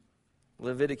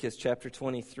Leviticus chapter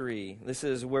 23. This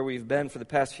is where we've been for the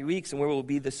past few weeks and where we'll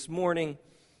be this morning.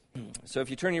 So if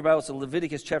you turn your Bibles to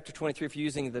Leviticus chapter 23, if you're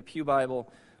using the Pew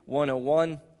Bible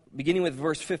 101, beginning with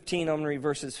verse 15, I'm going to read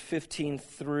verses 15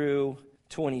 through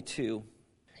 22.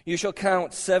 You shall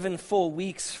count 7 full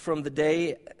weeks from the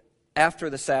day after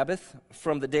the Sabbath,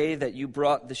 from the day that you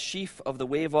brought the sheaf of the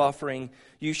wave offering.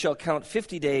 You shall count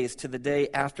 50 days to the day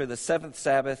after the 7th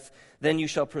Sabbath. Then you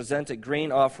shall present a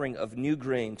grain offering of new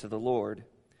grain to the Lord.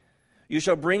 You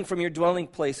shall bring from your dwelling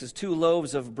places 2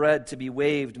 loaves of bread to be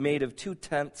waved, made of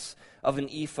 2/10 of an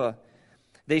ephah.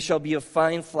 They shall be of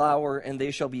fine flour, and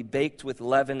they shall be baked with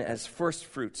leaven as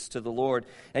firstfruits to the Lord.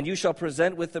 And you shall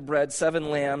present with the bread 7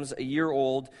 lambs, a year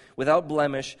old, without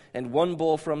blemish, and 1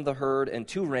 bull from the herd, and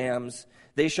 2 rams.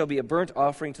 They shall be a burnt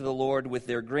offering to the Lord, with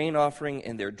their grain offering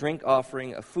and their drink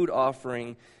offering, a food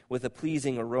offering with a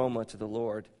pleasing aroma to the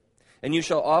Lord. And you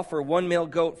shall offer 1 male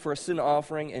goat for a sin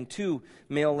offering, and 2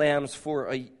 male lambs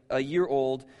for a year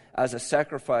old as a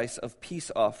sacrifice of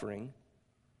peace offering.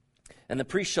 And the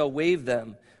priest shall wave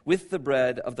them with the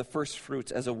bread of the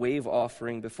firstfruits as a wave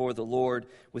offering before the Lord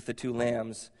with the 2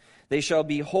 lambs. They shall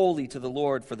be holy to the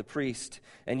Lord for the priest.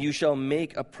 And you shall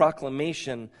make a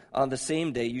proclamation on the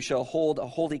same day. You shall hold a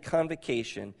holy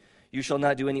convocation. You shall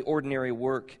not do any ordinary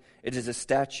work. It is a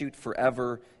statute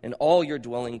forever in all your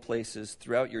dwelling places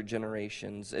throughout your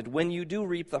generations. And when you do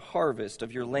reap the harvest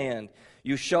of your land,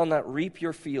 you shall not reap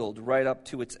your field right up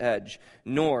to its edge,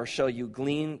 nor shall you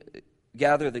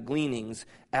gather the gleanings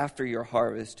after your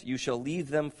harvest. You shall leave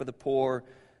them for the poor,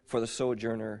 for the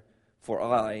sojourner, for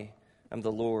I am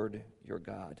the Lord your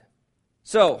God.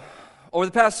 So, over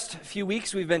the past few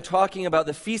weeks, we've been talking about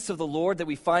the feasts of the Lord that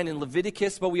we find in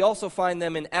Leviticus, but we also find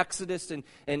them in Exodus and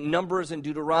Numbers and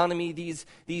Deuteronomy,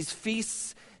 these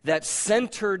feasts that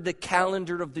centered the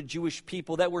calendar of the Jewish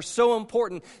people, that were so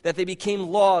important that they became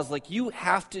laws, like you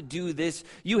have to do this,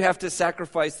 you have to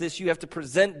sacrifice this, you have to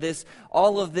present this,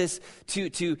 all of this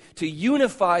to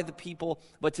unify the people,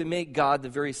 but to make God the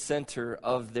very center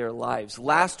of their lives.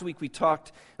 Last week we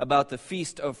talked about the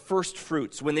Feast of First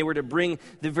Fruits, when they were to bring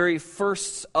the very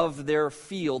firsts of their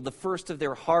field, the first of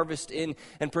their harvest in,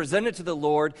 and present it to the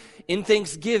Lord in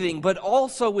thanksgiving, but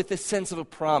also with a sense of a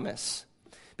promise.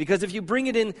 Because if you bring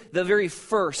it in the very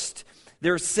first,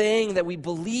 they're saying that we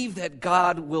believe that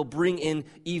God will bring in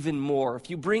even more.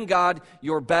 If you bring God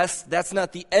your best, that's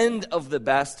not the end of the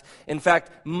best. In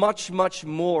fact, much, much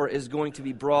more is going to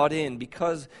be brought in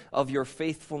because of your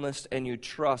faithfulness and your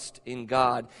trust in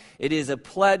God. It is a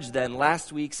pledge then.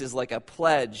 Last week's is like a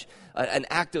pledge, an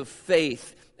act of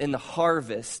faith in the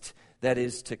harvest that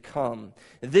is to come.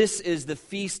 This is the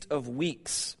Feast of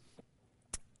Weeks.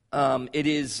 It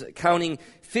is counting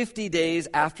 50 days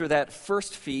after that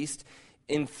first feast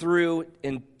through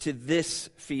into this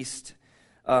feast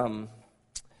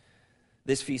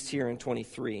here in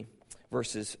 23,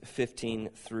 verses 15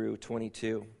 through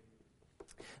 22.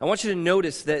 I want you to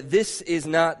notice that this is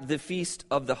not the feast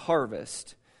of the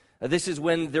harvest. This is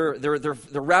when they're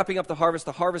wrapping up the harvest.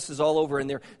 The harvest is all over,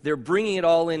 and they're bringing it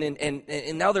all in,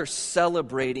 and now they're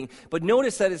celebrating. But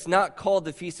notice that it's not called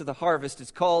the Feast of the Harvest.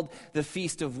 It's called the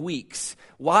Feast of Weeks.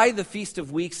 Why the Feast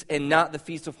of Weeks and not the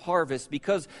Feast of Harvest?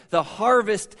 Because the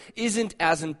harvest isn't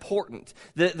as important.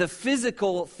 The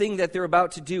physical thing that they're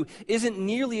about to do isn't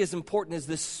nearly as important as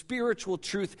the spiritual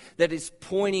truth that is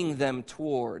pointing them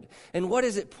toward. And what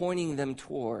is it pointing them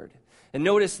toward? And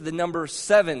notice the number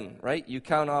 7, right? You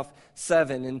count off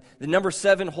 7. And the number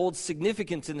 7 holds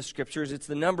significance in the Scriptures. It's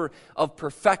the number of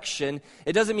perfection.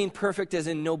 It doesn't mean perfect as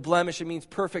in no blemish. It means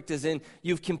perfect as in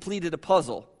you've completed a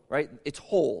puzzle, right? It's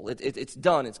whole. It's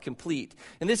done. It's complete.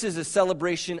 And this is a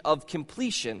celebration of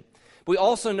completion. We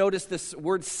also notice this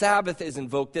word Sabbath is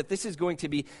invoked, that this is going to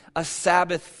be a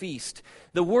Sabbath feast.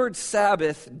 The word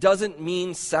Sabbath doesn't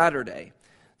mean Saturday.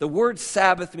 The word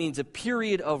Sabbath means a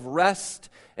period of rest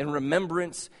and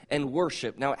remembrance and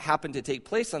worship. Now, it happened to take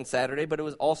place on Saturday, but it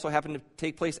was also happened to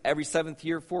take place every 7th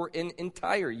year for an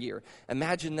entire year.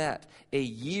 Imagine that, a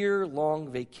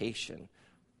year-long vacation.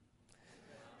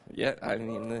 Yeah, I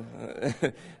mean,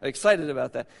 excited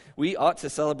about that. We ought to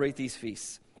celebrate these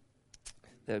feasts.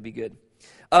 That would be good.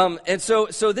 And so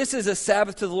this is a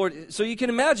Sabbath to the Lord. So you can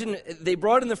imagine they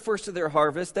brought in the first of their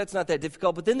harvest. That's not that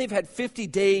difficult. But then they've had 50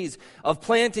 days of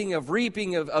planting, of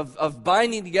reaping, of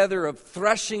binding together, of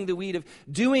threshing the wheat, of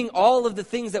doing all of the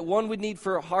things that one would need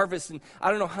for a harvest. And I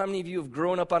don't know how many of you have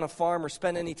grown up on a farm or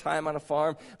spent any time on a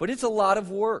farm, but it's a lot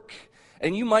of work.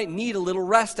 And you might need a little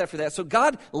rest after that. So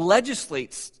God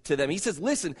legislates to them. He says,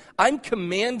 listen, I'm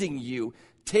commanding you,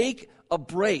 take a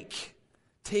break.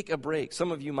 Take a break.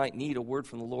 Some of you might need a word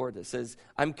from the Lord that says,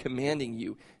 I'm commanding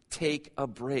you, take a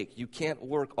break. You can't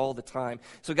work all the time.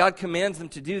 So God commands them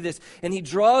to do this, and he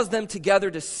draws them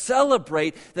together to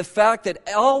celebrate the fact that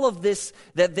all of this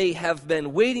that they have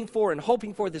been waiting for and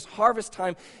hoping for, this harvest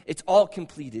time, it's all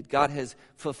completed. God has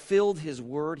fulfilled his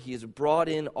word. He has brought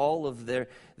in all of their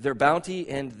bounty,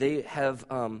 and they have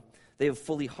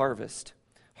fully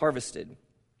harvested.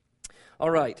 All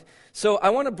right, so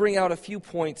I want to bring out a few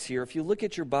points here. If you look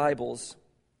at your Bibles,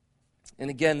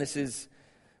 and again,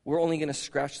 we're only going to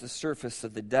scratch the surface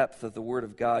of the depth of the Word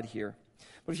of God here.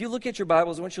 But if you look at your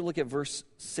Bibles, I want you to look at verse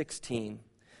 16.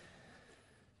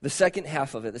 The second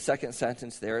half of it, the second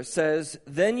sentence there, it says,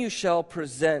 "Then you shall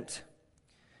present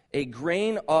a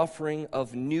grain offering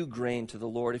of new grain to the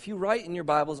Lord." If you write in your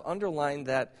Bibles, underline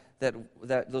that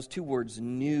those two words,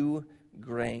 new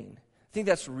grain. I think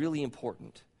that's really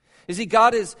important. You see,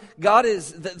 God is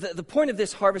the point of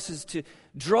this harvest is to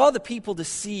draw the people to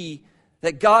see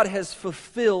that God has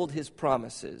fulfilled his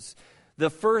promises. The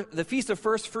Feast of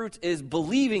First Fruits is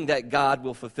believing that God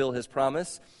will fulfill his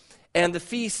promise, and the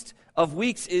Feast of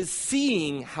Weeks is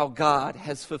seeing how God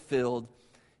has fulfilled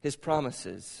his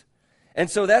promises. And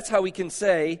so that's how we can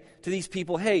say to these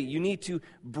people, hey, you need to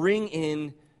bring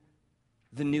in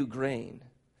the new grain.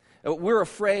 We're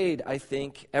afraid, I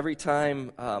think, every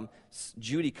time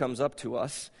Judy comes up to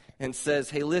us and says,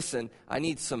 hey, listen, I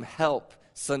need some help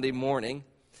Sunday morning.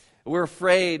 We're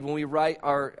afraid when we write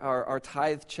our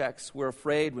tithe checks. We're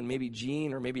afraid when maybe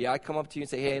Gene or maybe I come up to you and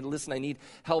say, hey, listen, I need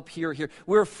help here.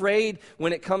 We're afraid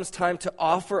when it comes time to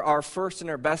offer our first and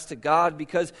our best to God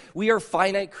because we are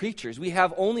finite creatures. We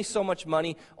have only so much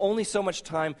money, only so much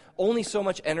time, only so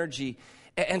much energy.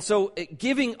 And so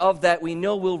giving of that we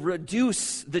know will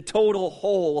reduce the total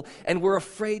whole, and we're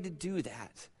afraid to do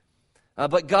that.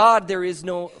 But God, there is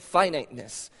no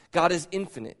finiteness. God is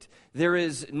infinite. There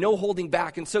is no holding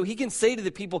back. And so he can say to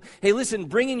the people, hey, listen,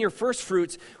 bring in your first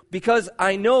fruits because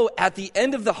I know at the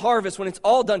end of the harvest, when it's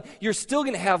all done, you're still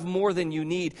going to have more than you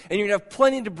need. And you're going to have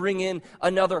plenty to bring in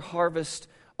another harvest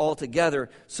altogether.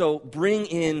 So bring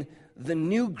in the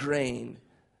new grain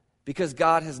because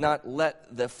God has not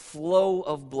let the flow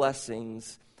of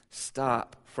blessings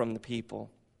stop from the people.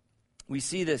 We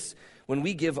see this when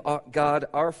we give God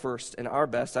our first and our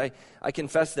best. I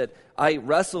confess that I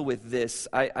wrestle with this.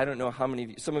 I don't know how many of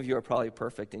you, some of you are probably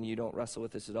perfect and you don't wrestle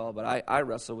with this at all, but I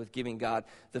wrestle with giving God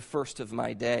the first of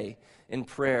my day in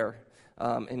prayer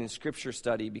and in scripture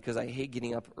study because I hate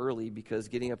getting up early because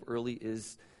getting up early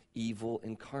is evil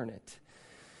incarnate.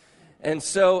 And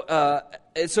so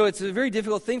it's a very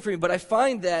difficult thing for me, but I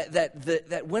find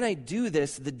that when I do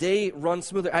this, the day runs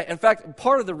smoother. In fact,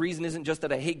 part of the reason isn't just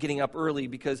that I hate getting up early,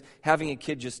 because having a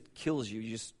kid just kills you.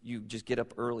 You just get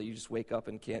up early. You just wake up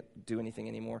and can't do anything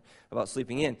anymore about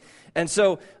sleeping in. And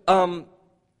so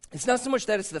it's not so much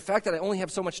that, it's the fact that I only have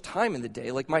so much time in the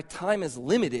day. Like, my time is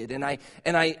limited, and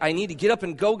I need to get up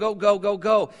and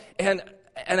go.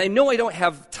 And I know I don't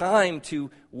have time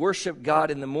to worship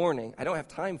God in the morning. I don't have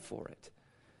time for it.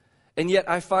 And yet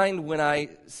I find when I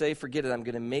say, forget it, I'm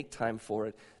going to make time for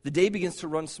it, the day begins to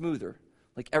run smoother.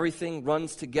 Like, everything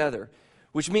runs together,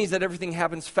 which means that everything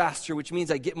happens faster, which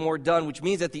means I get more done, which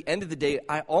means at the end of the day,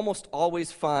 I almost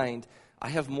always find I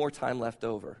have more time left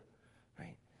over.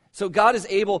 So God is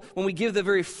able, when we give the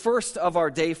very first of our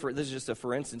day, this is just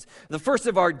for instance, the first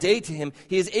of our day to him,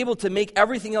 he is able to make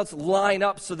everything else line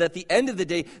up so that at the end of the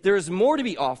day, there is more to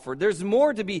be offered, there's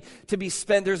more to be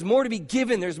spent, there's more to be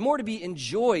given, there's more to be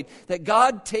enjoyed, that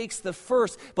God takes the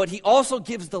first, but he also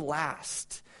gives the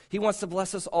last. He wants to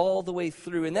bless us all the way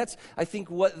through. And that's, I think,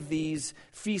 what these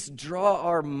feasts draw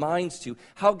our minds to,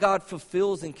 how God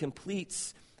fulfills and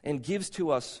completes and gives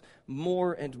to us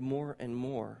more and more and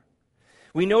more.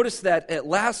 We noticed that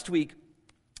last week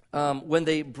when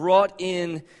they brought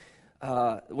in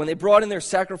their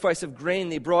sacrifice of grain,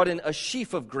 they brought in a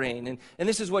sheaf of grain. And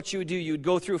this is what you would do. You would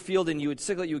go through a field and you would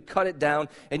sickle it, you would cut it down,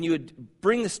 and you would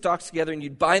bring the stalks together and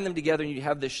you'd bind them together and you'd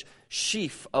have this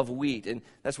sheaf of wheat. And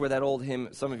that's where that old hymn,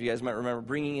 some of you guys might remember,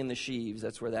 bringing in the sheaves.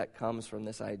 That's where that comes from,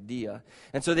 this idea.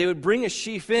 And so they would bring a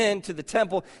sheaf in to the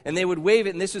temple and they would wave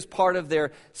it, and this was part of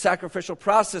their sacrificial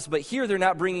process. But here they're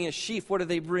not bringing a sheaf. What are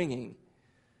they bringing?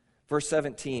 Verse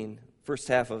 17, first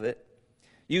half of it.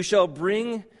 You shall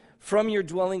bring from your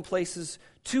dwelling places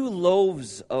 2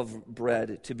 loaves of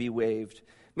bread to be waved,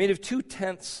 made of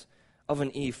 2/10 of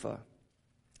an ephah.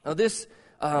 Now this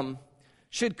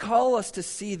should call us to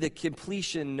see the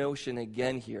completion notion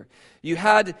again here. You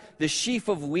had the sheaf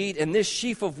of wheat, and this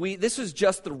sheaf of wheat, this was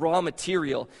just the raw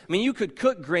material. I mean, you could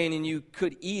cook grain and you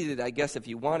could eat it, I guess, if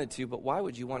you wanted to, but why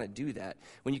would you want to do that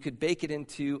when you could bake it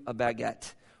into a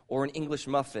baguette or an English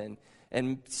muffin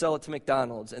and sell it to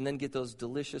McDonald's and then get those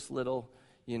delicious little,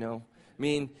 I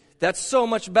mean, that's so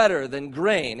much better than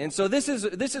grain. And so this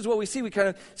is what we see. We kind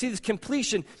of see this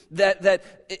completion that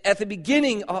at the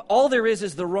beginning, all there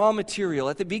is the raw material.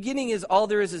 At the beginning all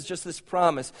there is just this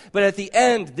promise. But at the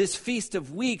end, this Feast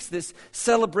of Weeks, this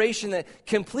celebration that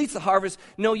completes the harvest,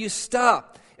 no, you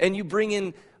stop and you bring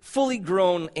in fully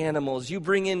grown animals. You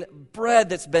bring in bread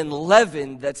that's been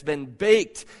leavened, that's been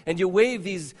baked, and you wave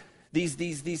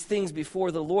these things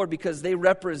before the Lord because they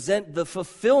represent the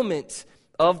fulfillment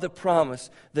of the promise,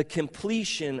 the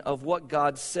completion of what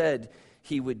God said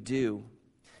he would do.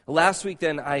 Last week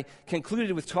then I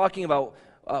concluded with talking about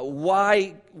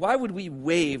why would we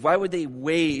wave? Why would they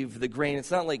wave the grain?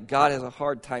 It's not like God has a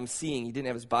hard time seeing. He didn't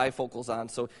have his bifocals on,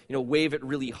 so wave it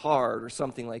really hard or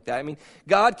something like that. I mean,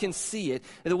 God can see it.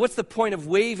 And what's the point of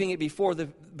waving it before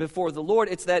the Lord?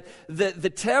 It's that the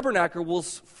tabernacle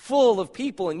was full of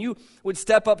people, and you would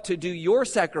step up to do your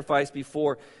sacrifice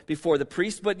before the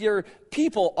priest, but your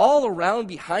people all around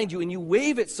behind you, and you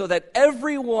wave it so that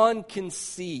everyone can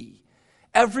see.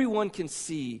 Everyone can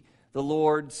see the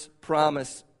Lord's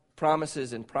promises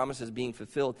being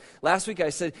fulfilled. Last week I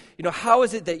said, how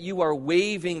is it that you are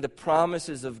waving the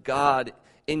promises of God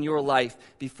in your life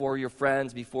before your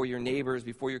friends, before your neighbors,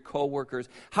 before your coworkers?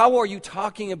 How are you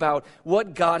talking about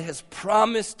what God has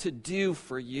promised to do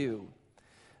for you?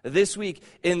 This week,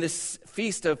 in this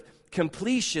feast of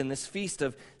completion, this feast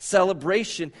of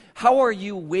celebration, how are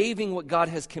you waving what God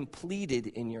has completed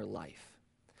in your life?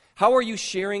 How are you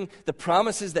sharing the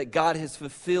promises that God has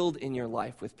fulfilled in your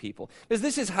life with people? Because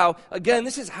this is how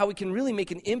we can really make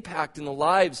an impact in the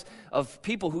lives of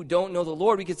people who don't know the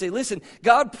Lord. We can say, listen,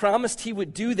 God promised he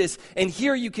would do this, and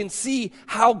here you can see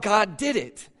how God did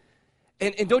it.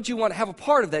 And don't you want to have a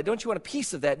part of that? Don't you want a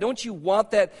piece of that? Don't you want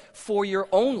that for your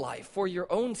own life, for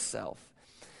your own self?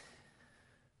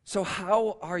 So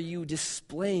how are you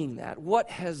displaying that?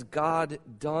 What has God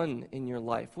done in your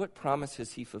life? What promise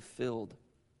has he fulfilled?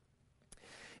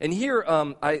 And here,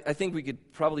 I think we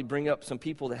could probably bring up some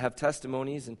people that have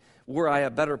testimonies, and were I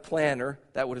a better planner,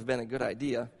 that would have been a good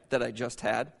idea that I just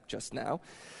had, just now.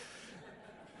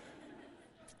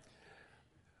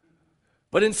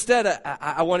 But instead,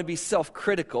 I want to be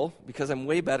self-critical, because I'm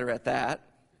way better at that.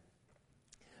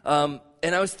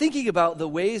 And I was thinking about the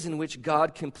ways in which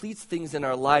God completes things in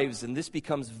our lives, and this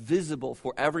becomes visible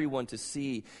for everyone to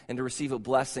see and to receive a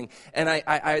blessing. And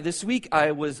I this week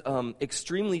I was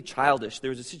extremely childish.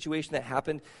 There was a situation that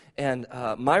happened, and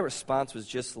my response was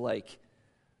just like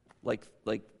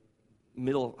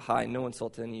middle high. No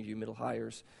insult to any of you middle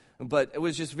highers, but it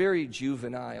was just very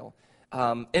juvenile.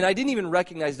 And I didn't even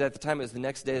recognize it at the time. It was the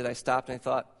next day that I stopped, and I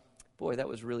thought, boy, that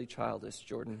was really childish,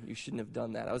 Jordan. You shouldn't have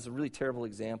done that. That was a really terrible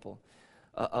example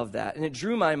of that. And it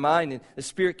drew my mind, and the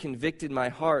Spirit convicted my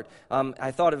heart.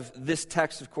 I thought of this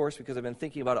text, of course, because I've been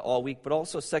thinking about it all week, but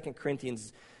also 2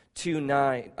 Corinthians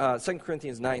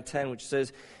 9:10, which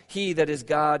says, he, that is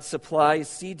God, supplies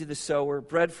seed to the sower,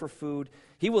 bread for food.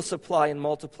 He will supply and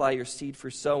multiply your seed for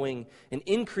sowing and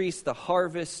increase the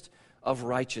harvest of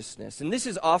righteousness. And this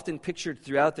is often pictured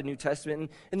throughout the New Testament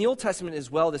and the Old Testament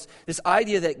as well, this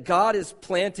idea that God is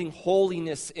planting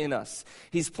holiness in us.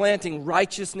 He's planting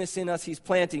righteousness in us. He's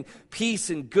planting peace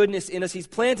and goodness in us. He's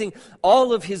planting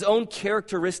all of his own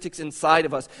characteristics inside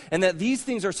of us. And that these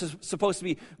things are supposed to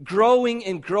be growing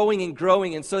and growing and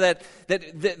growing. And so that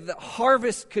the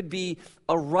harvest could be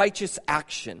a righteous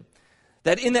action.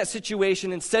 That in that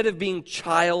situation, instead of being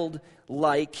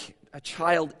childlike,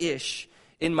 childish,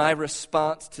 in my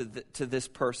response to this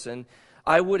person,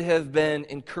 I would have been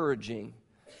encouraging.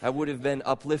 I would have been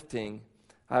uplifting.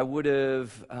 I would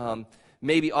have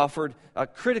maybe offered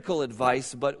critical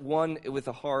advice, but one with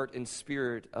a heart and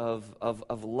spirit of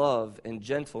love and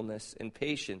gentleness and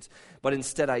patience. But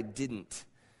instead I didn't.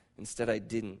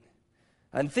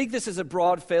 I think this is a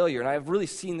broad failure, and I've really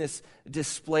seen this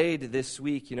displayed this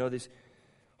week. This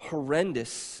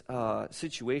horrendous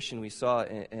situation we saw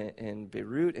in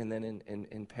Beirut and then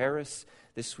in Paris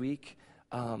this week.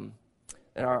 And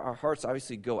our hearts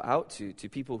obviously go out to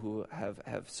people who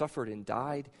have suffered and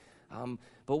died.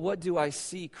 But what do I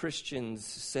see Christians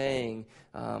saying?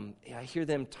 I hear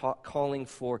them calling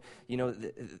for,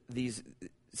 these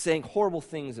saying horrible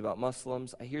things about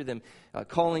Muslims. I hear them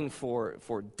calling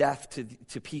for death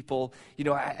to people.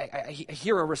 I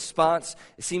hear a response.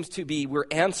 It seems to be we're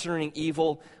answering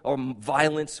evil or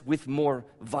violence, with more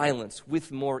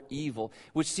evil,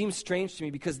 which seems strange to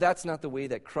me because that's not the way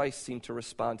that Christ seemed to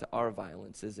respond to our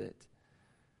violence, is it?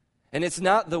 And it's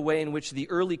not the way in which the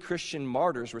early Christian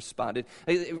martyrs responded.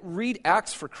 Read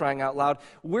Acts, for crying out loud.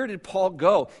 Where did Paul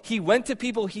go? He went to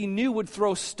people he knew would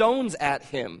throw stones at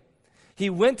him. He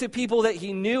went to people that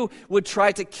he knew would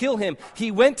try to kill him.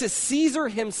 He went to Caesar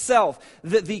himself,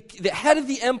 the head of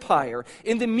the empire,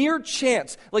 in the mere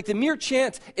chance,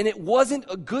 and it wasn't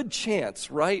a good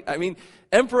chance, right? I mean,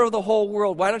 emperor of the whole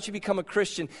world, why don't you become a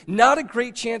Christian? Not a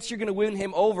great chance you're going to win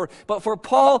him over. But for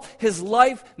Paul, his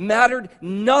life mattered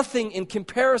nothing in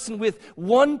comparison with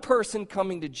one person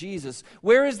coming to Jesus.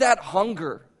 Where is that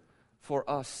hunger for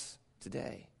us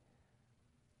today?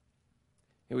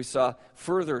 And we saw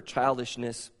further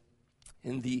childishness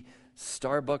in the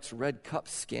Starbucks red cup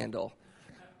scandal,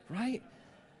 right?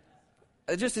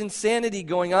 Just insanity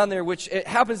going on there, which it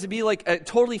happens to be like a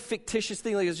totally fictitious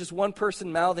thing. Like it's just one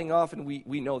person mouthing off, and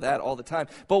we know that all the time.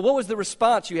 But what was the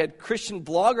response? You had Christian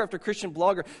blogger after Christian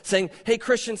blogger saying, hey,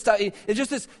 Christian, stop. It's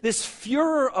just this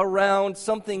furor around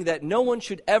something that no one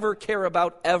should ever care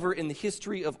about ever in the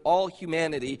history of all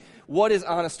humanity. What is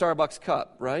on a Starbucks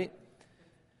cup, right?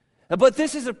 But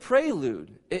this is a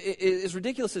prelude. As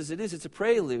ridiculous as it is, it's a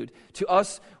prelude to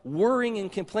us worrying and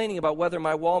complaining about whether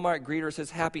my Walmart greeter says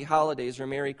Happy Holidays or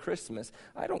Merry Christmas.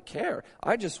 I don't care.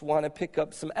 I just want to pick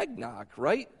up some eggnog,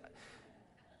 right?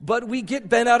 But we get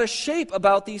bent out of shape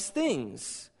about these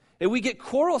things. And we get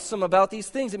quarrelsome about these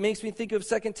things. It makes me think of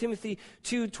 2 Timothy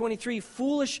 2:23,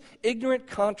 foolish, ignorant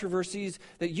controversies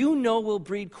that you know will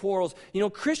breed quarrels. You know,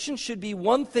 Christians should be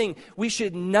one thing. We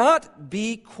should not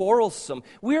be quarrelsome.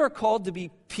 We are called to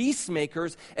be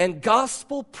peacemakers and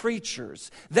gospel preachers.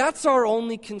 That's our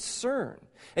only concern.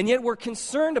 And yet we're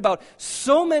concerned about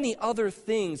so many other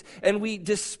things, and we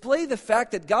display the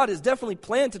fact that God has definitely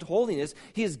planted holiness.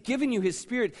 He has given you His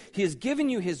Spirit. He has given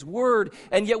you His Word,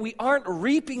 and yet we aren't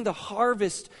reaping the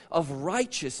harvest of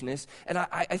righteousness. And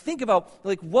I think about,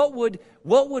 like, what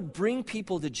would bring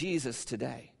people to Jesus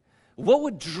today? What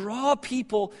would draw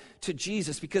people to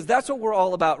Jesus? Because that's what we're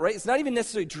all about, right? It's not even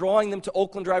necessarily drawing them to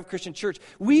Oakland Drive Christian Church.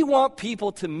 We want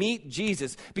people to meet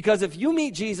Jesus. Because if you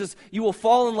meet Jesus, you will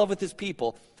fall in love with His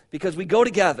people. Because we go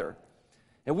together.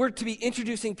 And we're to be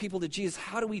introducing people to Jesus.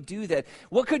 How do we do that?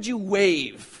 What could you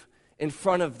wave in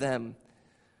front of them,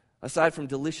 aside from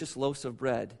delicious loaves of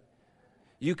bread?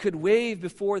 You could wave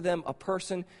before them a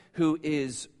person who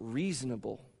is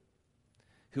reasonable,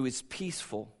 who is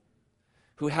peaceful,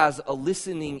 who has a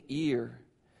listening ear,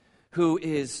 who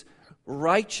is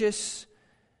righteous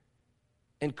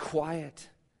and quiet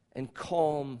and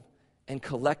calm and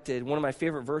collected. One of my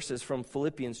favorite verses from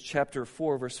Philippians chapter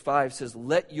 4, verse 5 says,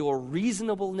 let your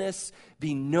reasonableness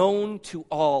be known to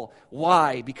all.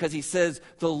 Why? Because he says,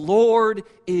 the Lord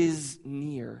is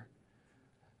near.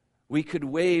 We could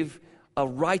wave a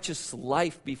righteous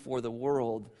life before the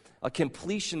world, a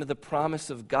completion of the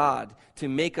promise of God to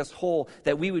make us whole,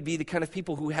 that we would be the kind of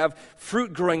people who have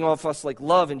fruit growing off us like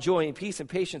love and joy and peace and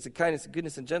patience and kindness and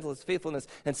goodness and gentleness, faithfulness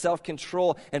and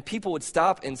self-control. And people would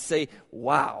stop and say,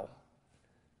 wow,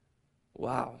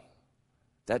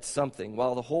 that's something.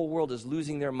 While the whole world is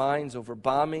losing their minds over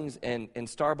bombings and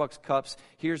Starbucks cups,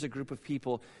 here's a group of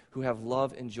people who have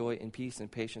love and joy and peace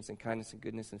and patience and kindness and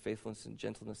goodness and faithfulness and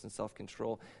gentleness and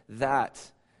self-control.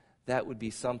 That would be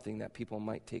something that people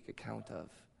might take account of.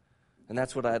 And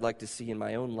that's what I'd like to see in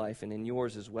my own life and in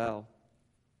yours as well.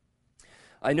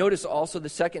 I notice also the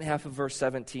second half of verse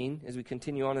 17 as we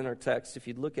continue on in our text, if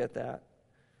you'd look at that.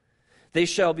 They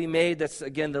shall be made, that's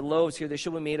again the loaves here, they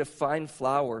shall be made of fine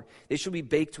flour. They shall be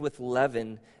baked with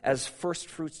leaven as first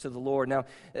fruits to the Lord. Now,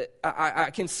 I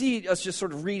can see us just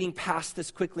sort of reading past this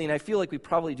quickly, and I feel like we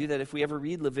probably do that if we ever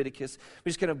read Leviticus. We're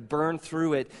just going to burn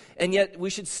through it. And yet we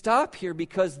should stop here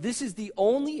because this is the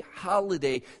only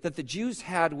holiday that the Jews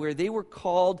had where they were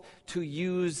called to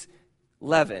use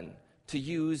leaven, to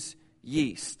use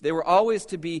yeast. They were always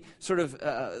to be sort of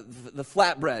the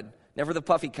flatbread, never the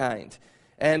puffy kind.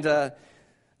 And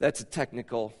that's a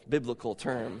technical, biblical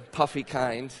term, puffy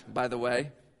kind, by the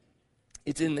way.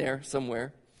 It's in there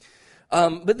somewhere.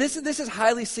 But this is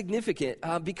highly significant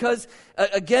because,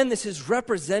 again, this is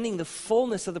representing the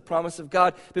fullness of the promise of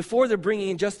God. Before they're bringing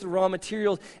in just the raw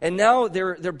materials, and now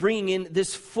they're bringing in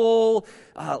this full,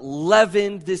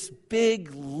 leavened, this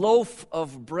big loaf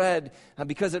of bread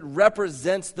because it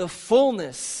represents the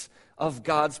fullness of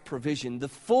God's provision, the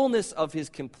fullness of His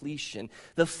completion,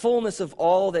 the fullness of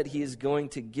all that He is going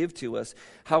to give to us.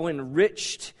 How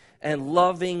enriched and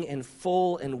loving and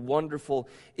full and wonderful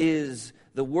is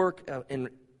the work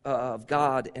of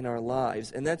God in our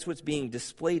lives. And that's what's being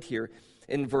displayed here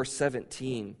in verse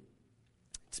 17.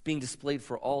 It's being displayed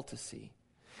for all to see.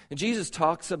 And Jesus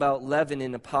talks about leaven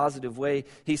in a positive way.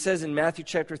 He says in Matthew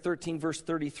chapter 13, verse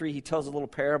 33, he tells a little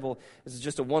parable. This is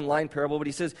just a one-line parable, but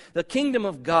he says, the kingdom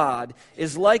of God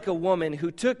is like a woman who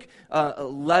took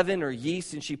leaven or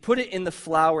yeast, and she put it in the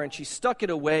flour, and she stuck it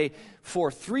away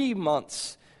for 3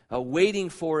 months, waiting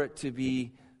for it to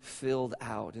be filled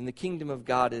out. And the kingdom of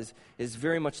God is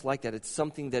very much like that. It's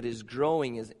something that is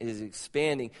growing, is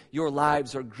expanding. Your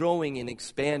lives are growing and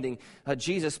expanding.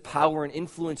 Jesus' power and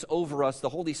influence over us, the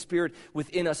Holy Spirit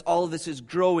within us, all of this is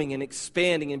growing and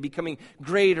expanding and becoming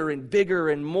greater and bigger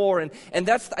and more. And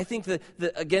that's, I think,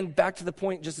 again, back to the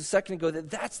point just a second ago,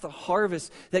 that's the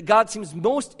harvest that God seems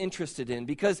most interested in.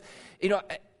 Because,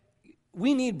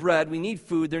 we need bread, we need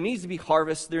food, there needs to be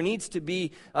harvest, there needs to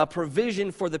be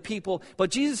provision for the people,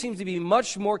 but Jesus seems to be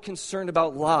much more concerned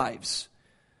about lives.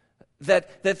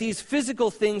 That these physical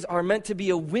things are meant to be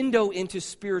a window into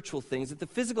spiritual things, that the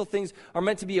physical things are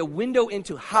meant to be a window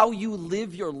into how you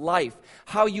live your life,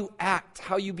 how you act,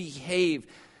 how you behave,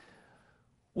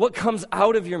 what comes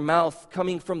out of your mouth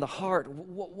coming from the heart,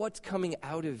 what's coming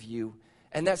out of you.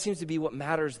 And that seems to be what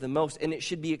matters the most. And it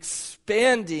should be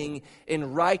expanding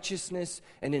in righteousness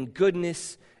and in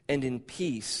goodness and in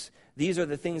peace. These are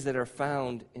the things that are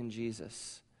found in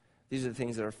Jesus. These are the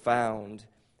things that are found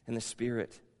in the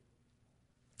Spirit.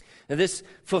 Now this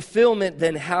fulfillment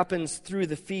then happens through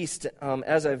the feast,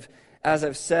 as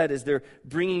I've said, as they're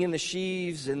bringing in the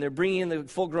sheaves and they're bringing in the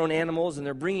full-grown animals and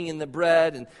they're bringing in the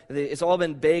bread and it's all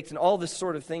been baked and all this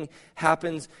sort of thing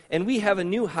happens. And we have a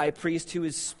new high priest who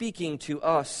is speaking to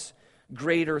us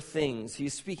greater things.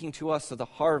 He's speaking to us of the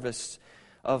harvest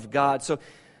of God. So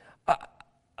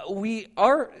we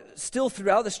are still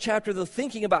throughout this chapter, though,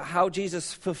 thinking about how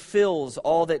Jesus fulfills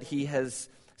all that he has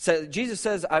said. Jesus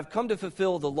says, I've come to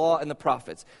fulfill the law and the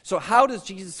prophets. So how does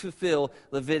Jesus fulfill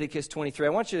Leviticus 23? I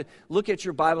want you to look at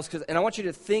your Bibles, and I want you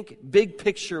to think big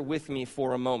picture with me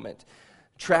for a moment.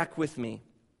 Track with me.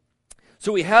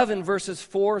 So we have in verses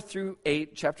 4 through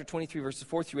 8, chapter 23, verses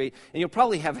 4 through 8, and you'll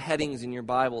probably have headings in your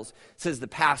Bibles. It says the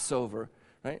Passover,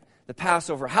 right? The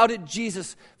Passover. How did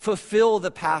Jesus fulfill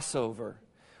the Passover?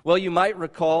 Well, you might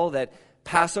recall that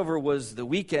Passover was the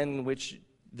weekend in which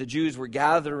the Jews were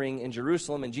gathering in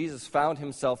Jerusalem, and Jesus found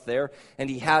himself there, and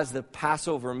he has the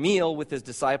Passover meal with his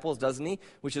disciples, doesn't he?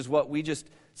 Which is what we just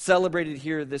celebrated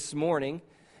here this morning.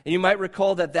 And you might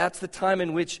recall that that's the time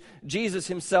in which Jesus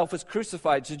himself was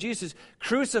crucified. So Jesus is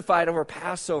crucified over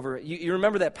Passover. You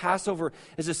remember that Passover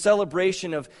is a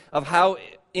celebration of how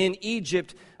in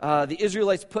Egypt the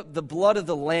Israelites put the blood of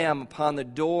the lamb upon the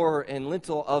door and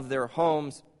lintel of their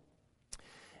homes.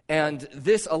 And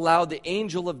this allowed the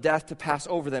angel of death to pass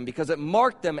over them because it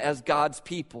marked them as God's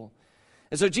people.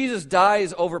 And so Jesus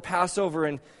dies over Passover,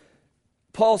 and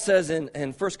Paul says in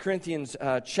 1 Corinthians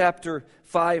chapter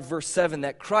 5, verse 7,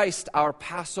 that Christ, our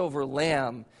Passover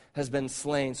lamb, has been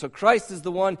slain. So Christ is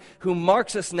the one who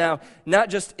marks us now, not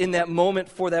just in that moment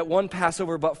for that one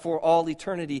Passover, but for all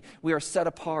eternity. We are set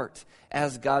apart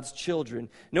as God's children.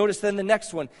 Notice then the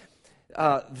next one,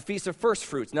 the Feast of First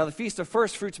Fruits. Now the Feast of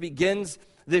First Fruits begins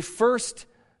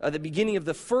the beginning of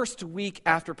the first week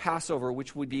after Passover,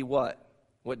 which would be what?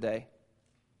 What day?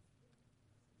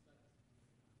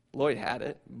 Lloyd had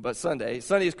it, but Sunday.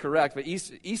 Sunday is correct, but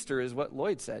Easter is what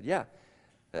Lloyd said. Yeah.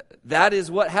 That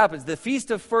is what happens. The Feast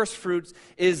of First Fruits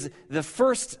is the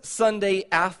first Sunday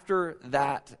after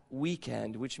that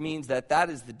weekend, which means that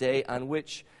is the day on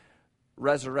which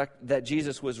that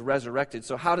Jesus was resurrected.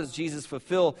 So how does Jesus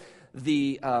fulfill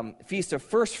the Feast of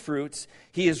First Fruits?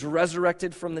 He is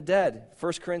resurrected from the dead.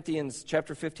 1 Corinthians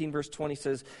chapter 15, verse 20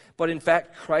 says, but in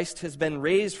fact, Christ has been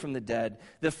raised from the dead,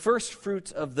 the first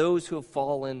fruits of those who have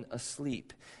fallen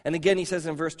asleep. And again, he says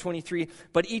in verse 23,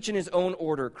 but each in his own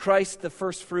order, Christ the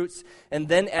first fruits, and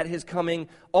then at his coming,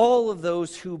 all of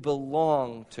those who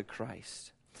belong to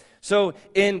Christ. So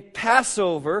in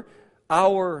Passover,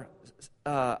 our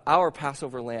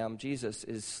Passover lamb, Jesus,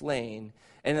 is slain.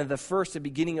 And in the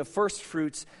beginning of first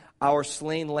fruits, our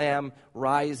slain lamb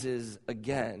rises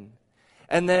again.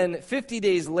 And then 50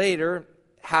 days later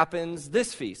happens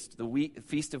this feast, the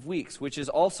Feast of Weeks, which is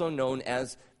also known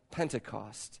as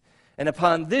Pentecost. And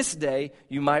upon this day,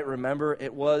 you might remember,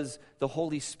 it was the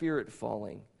Holy Spirit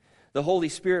falling. The Holy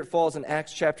Spirit falls in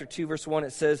Acts chapter 2, verse 1.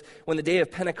 It says, when the day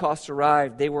of Pentecost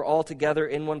arrived, they were all together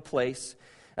in one place.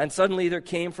 And suddenly there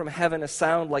came from heaven a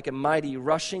sound like a mighty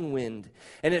rushing wind,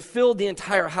 and it filled the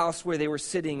entire house where they were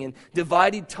sitting, and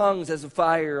divided tongues as a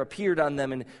fire appeared on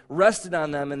them and rested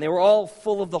on them, and they were all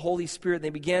full of the Holy Spirit, and they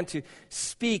began to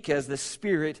speak as the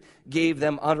Spirit gave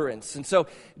them utterance. And so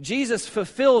Jesus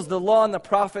fulfills the law and the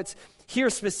prophets here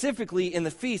specifically in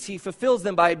the feast. He fulfills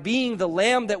them by being the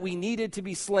lamb that we needed to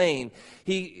be slain.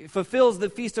 He fulfills the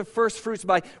Feast of First Fruits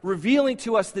by revealing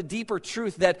to us the deeper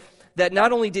truth that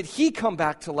not only did he come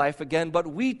back to life again, but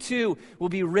we too will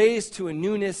be raised to a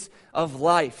newness of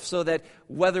life, so that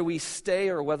whether we stay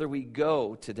or whether we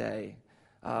go today,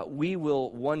 we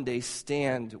will one day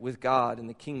stand with God in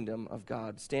the kingdom of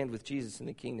God, stand with Jesus in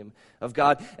the kingdom of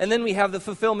God. And then we have the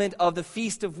fulfillment of the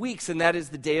Feast of Weeks, and that is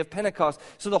the day of Pentecost.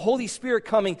 So the Holy Spirit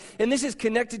coming, and this is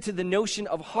connected to the notion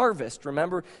of harvest.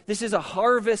 Remember, this is a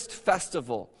harvest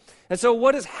festival. And so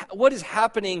what is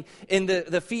happening in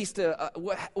the feast,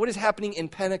 what is happening in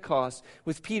Pentecost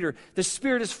with Peter? The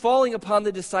Spirit is falling upon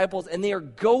the disciples, and they are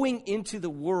going into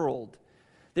the world.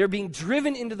 They're being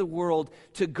driven into the world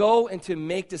to go and to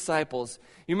make disciples.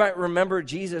 You might remember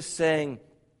Jesus saying,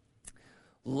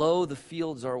 "Lo, the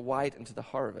fields are white unto the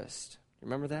harvest."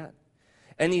 Remember that?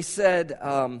 And he said,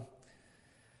 the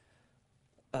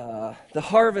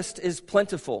harvest is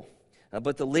plentiful,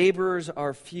 but the laborers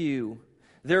are few.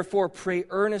 Therefore, pray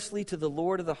earnestly to the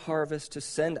Lord of the harvest to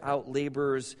send out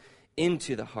laborers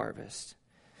into the harvest.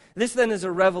 This then is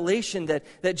a revelation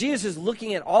that Jesus is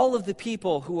looking at all of the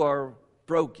people who are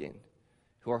broken,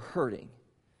 who are hurting.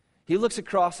 He looks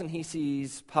across and he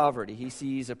sees poverty, he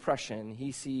sees oppression,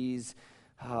 he sees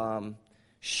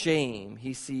shame,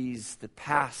 he sees the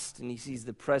past, and he sees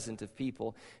the present of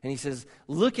people. And he says,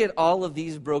 look at all of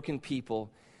these broken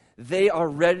people. They are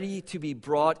ready to be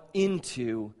brought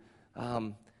into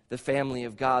the family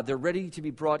of God. They're ready to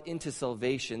be brought into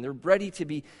salvation. They're ready to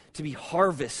be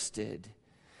harvested.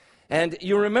 And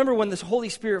you remember when this Holy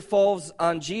Spirit falls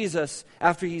on Jesus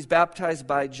after he's baptized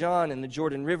by John in the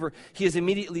Jordan River, he is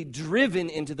immediately driven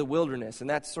into the wilderness. And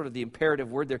that's sort of the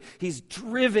imperative word there. He's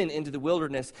driven into the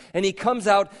wilderness, and he comes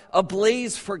out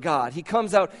ablaze for God. He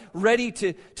comes out ready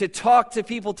to talk to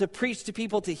people, to preach to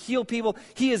people, to heal people.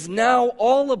 He is now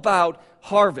all about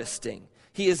harvesting.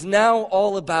 He is now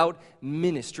all about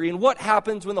ministry. And what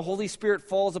happens when the Holy Spirit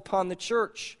falls upon the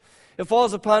church? It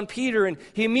falls upon Peter, and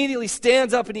he immediately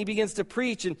stands up and he begins to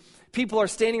preach, and people are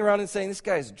standing around and saying, this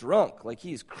guy's drunk, like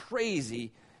he's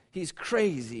crazy.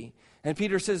 And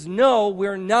Peter says, no,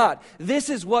 we're not. This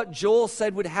is what Joel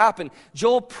said would happen.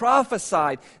 Joel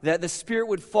prophesied that the Spirit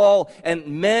would fall, and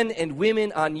men and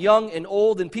women, on young and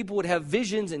old, and people would have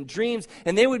visions and dreams,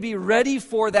 and they would be ready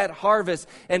for that harvest.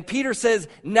 And Peter says,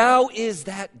 now is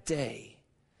that day.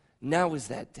 Now is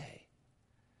that day.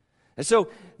 And so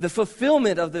the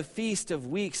fulfillment of the Feast of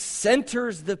Weeks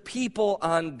centers the people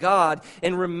on God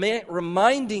and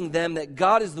reminding them that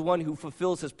God is the one who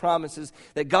fulfills his promises,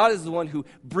 that God is the one who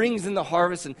brings in the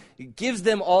harvest and gives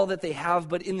them all that they have.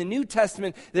 But in the New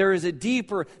Testament, there is a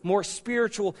deeper, more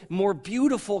spiritual, more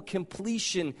beautiful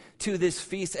completion to this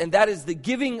feast, and that is the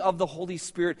giving of the Holy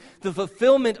Spirit, the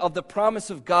fulfillment of the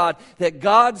promise of God, that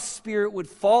God's Spirit would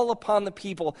fall upon the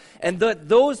people, and that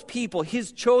those people,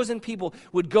 his chosen people,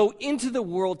 would go into the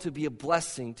world to be a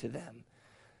blessing to them.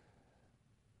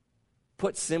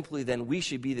 Put simply, then, we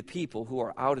should be the people who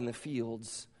are out in the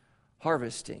fields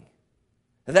harvesting.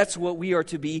 And that's what we are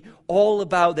to be all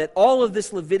about. That all of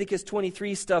this Leviticus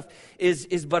 23 stuff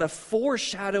is but a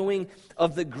foreshadowing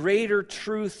of the greater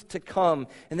truth to come.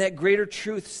 And that greater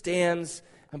truth stands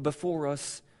before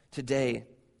us today.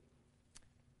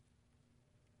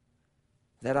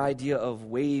 That idea of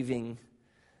waving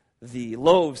the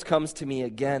loaves comes to me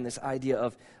again, this idea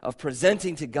of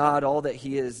presenting to God all that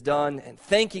he has done and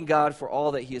thanking God for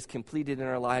all that he has completed in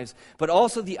our lives, but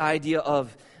also the idea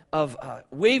of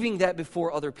waving that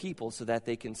before other people so that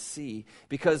they can see,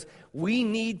 because we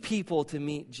need people to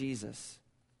meet Jesus.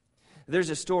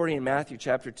 There's a story in Matthew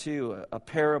chapter 2, a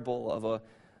parable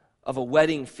of a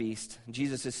wedding feast.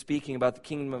 Jesus is speaking about the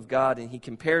kingdom of God, and he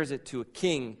compares it to a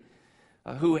king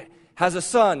who has a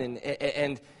son,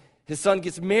 and his son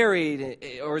gets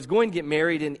married, or is going to get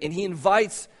married, and he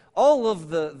invites all of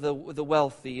the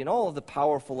wealthy and all of the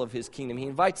powerful of his kingdom. He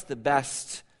invites the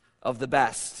best of the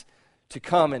best to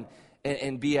come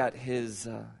and be at his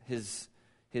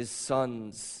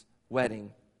son's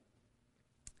wedding.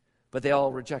 But they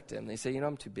all reject him. They say,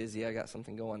 I'm too busy. I got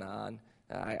something going on.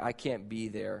 I can't be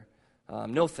there.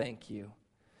 No, thank you.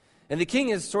 And the king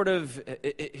is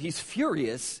he's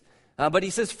furious, but he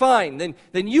says, fine,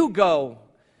 then you go.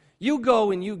 You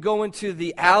go into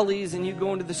the alleys and you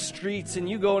go into the streets and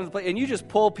you go into the place and you just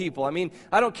pull people. I mean,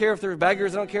 I don't care if they're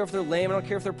beggars. I don't care if they're lame. I don't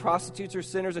care if they're prostitutes or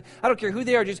sinners. I don't care who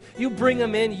they are. Just you bring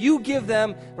them in. You give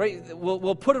them, right?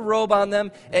 We'll put a robe on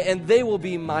them and they will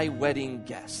be my wedding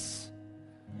guests.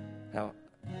 Now,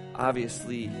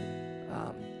 obviously,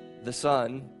 the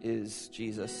Son is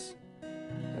Jesus.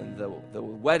 And the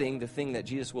wedding, the thing that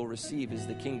Jesus will receive is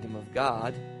the kingdom of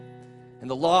God. And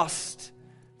the lost,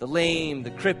 the lame,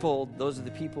 the crippled, those are the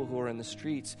people who are in the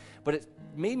streets. But it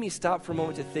made me stop for a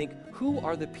moment to think, who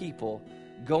are the people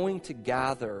going to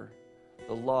gather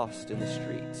the lost in the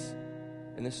streets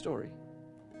in this story?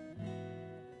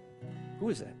 Who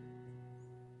is that?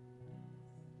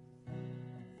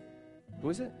 Who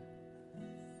is it?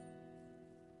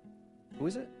 Who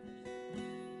is it?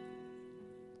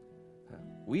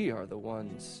 We are the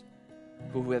ones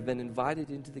who have been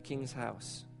invited into the King's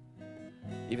house.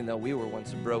 Even though we were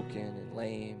once broken and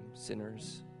lame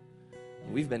sinners,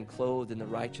 we've been clothed in the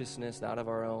righteousness not of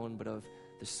our own, but of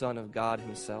the Son of God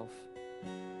himself.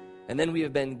 And then we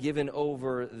have been given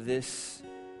over this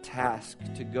task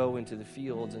to go into the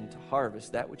fields and to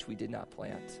harvest that which we did not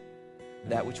plant,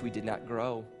 that which we did not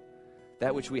grow,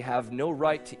 that which we have no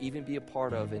right to even be a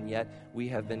part of, and yet we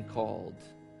have been called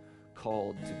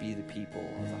to be the people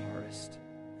of the harvest,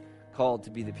 called to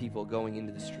be the people going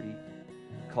into the street,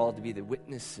 called to be the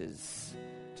witnesses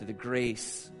to the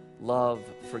grace, love,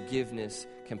 forgiveness,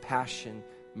 compassion,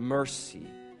 mercy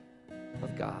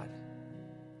of God.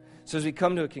 So as we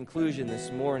come to a conclusion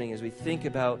this morning, as we think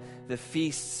about the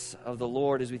feasts of the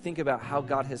Lord, as we think about how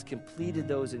God has completed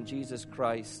those in Jesus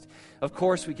Christ, of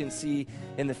course we can see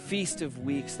in the Feast of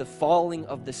Weeks the falling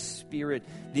of the Spirit,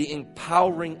 the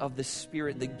empowering of the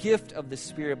Spirit, the gift of the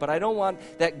Spirit. But I don't want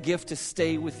that gift to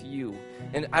stay with you.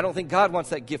 And I don't think God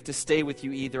wants that gift to stay with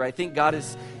you either. I think God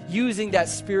is using that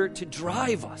Spirit to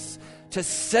drive us, to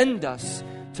send us,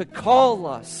 to call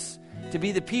us, to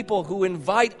be the people who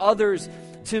invite others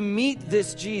to meet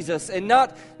this Jesus. And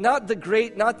not the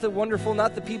great, not the wonderful,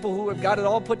 not the people who have got it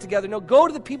all put together. No, go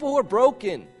to the people who are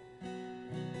broken.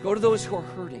 Go to those who are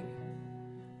hurting.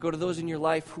 Go to those in your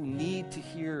life who need to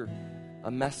hear a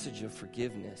message of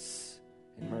forgiveness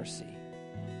and mercy.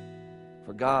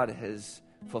 For God has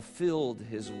fulfilled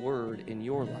his word in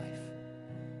your life.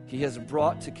 He has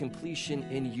brought to completion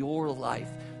in your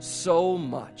life so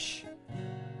much.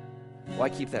 Why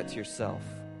keep that to yourself?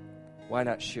 Why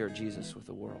not share Jesus with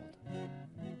the world?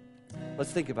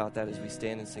 Let's think about that as we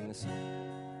stand and sing this song.